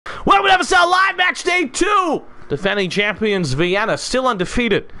Well, we have a live match day 2. Defending champions Vienna still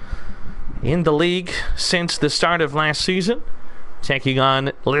undefeated in the league since the start of last season, taking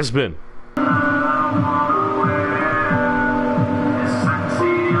on Lisbon.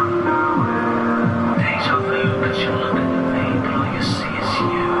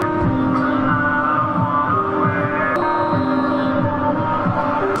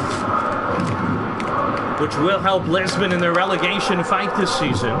 Which will help Lisbon in their relegation fight this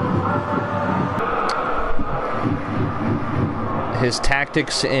season. His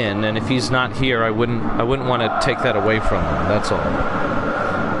tactics in, and if he's not here, I wouldn't want to take that away from him. That's all.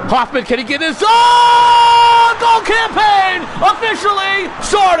 Hoffman, can he get his goal campaign officially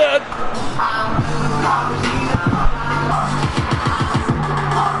started?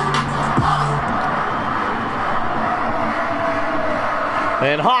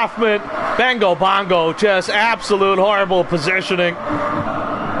 And Hoffman, bango bongo, just absolute horrible positioning.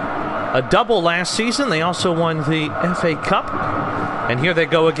 A double last season. They also won the FA Cup. And here they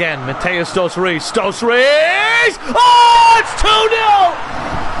go again. Mateus Dos Reis. Dos Reis! Oh, it's 2-0!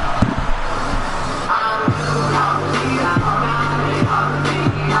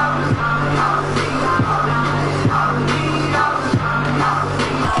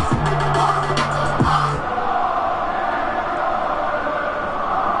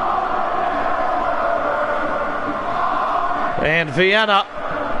 And Vienna.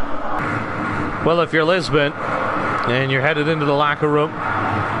 Well, if you're Lisbon and you're headed into the locker room,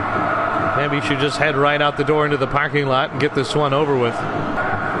 maybe you should just head right out the door into the parking lot and get this one over with. And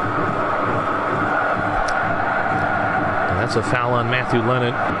that's a foul on Matthew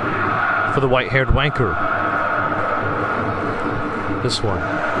Lennon for the white-haired wanker. This one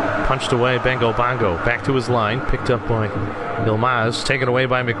punched away, bango bongo, back to his line, picked up by Yilmaz, taken away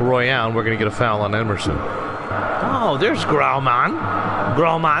by McRoyale, and we're going to get a foul on Emerson. Oh, there's Grauman.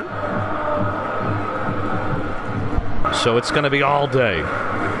 So it's going to be all day.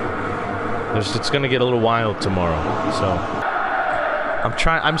 It's going to get a little wild tomorrow. So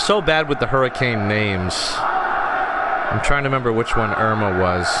I'm so bad with the hurricane names. I'm trying to remember which one Irma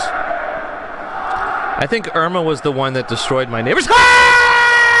was. I think Irma was the one that destroyed my neighbor's house!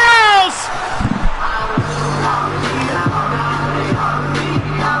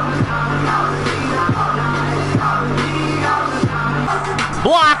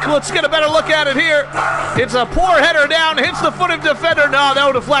 Block. Let's get a better look at it here. It's a poor header down, hits the foot of defender.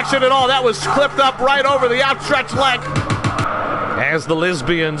 No deflection at all. That was clipped up right over the outstretched leg. As the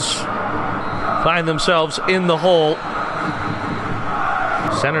Lesbians find themselves in the hole.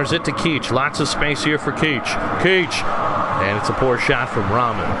 Centers it to Keach. Lots of space here for Keach. And it's a poor shot from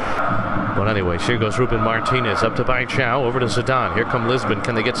Rahman. But anyway, here goes Ruben Martinez up to Bai Chao, over to Zidane. Here come Lisbon.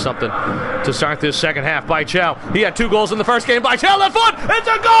 Can they get something to start this second half? Bai Chao, he had 2 goals in the first game. Bai Chao, left foot, it's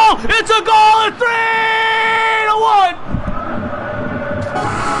a goal! It's a goal! It's 3-1!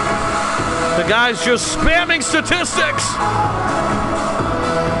 The guy's just spamming statistics.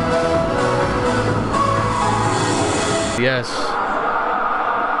 Yes.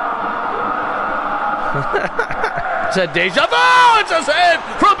 It's a deja vu! It's a save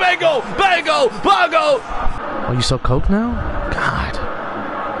from bango bongo! Oh, you sell coke now? God.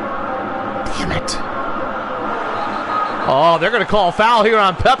 Damn it. Oh, they're going to call a foul here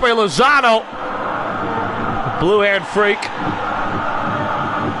on Pepe Lozano. Blue-haired freak.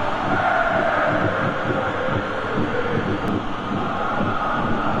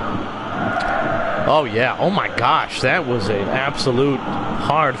 Oh, yeah. Oh, my gosh. That was an absolute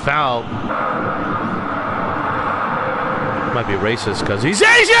hard foul. Might be racist because he's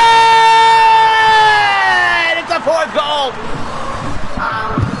Asian! It's a 4th goal!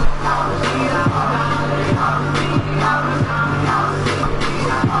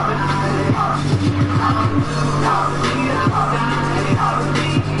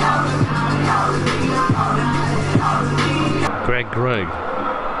 Greg.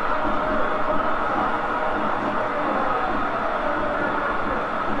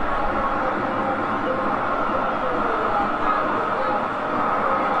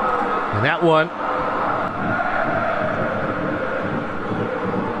 And that one.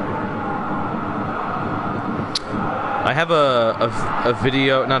 I have a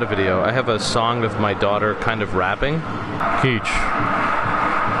video, not a video, I have a song of my daughter kind of rapping. Keach.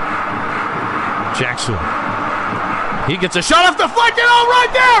 Jackson. He gets a shot off deflected. Oh,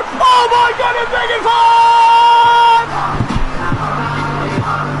 right there! Oh my goodness, big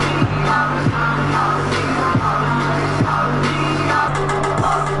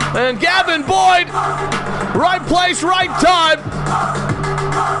and Gavin Boyd, right place, right time.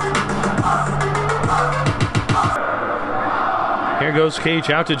 Here There goes Cage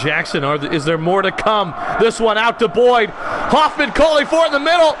out to Jackson. Is there more to come? This one out to Boyd. Hoffman calling for it in the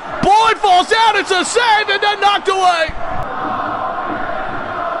middle. Boyd falls down. It's a save and then knocked away.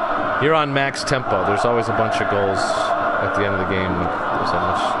 You're on max tempo. There's always a bunch of goals at the end of the game. There's so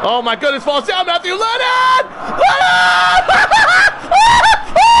much. Oh my goodness! Falls down. Matthew Lennon.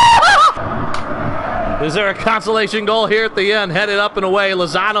 Is there a consolation goal here at the end? Headed up and away.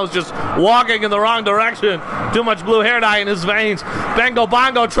 Lozano's just walking in the wrong direction. Too much blue hair dye in his veins. Bengo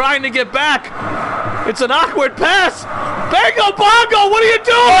Bongo trying to get back. It's an awkward pass. Bengo Bongo, what are you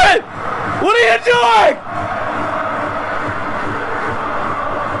doing? What are you doing?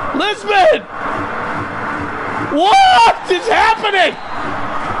 Lisbon! What is happening?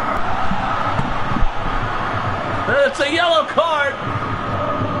 It's a yellow card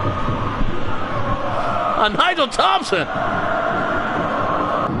on Nigel Thompson.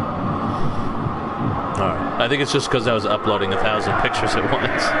 Alright, I think it's just because I was uploading 1,000 pictures at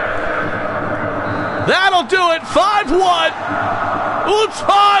once. That'll do it. 5-1. Oots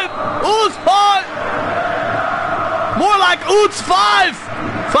 5. Oots 5. More like Oots 5.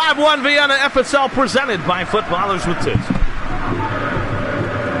 5-1 Vienna FSL presented by Footballers with Tits.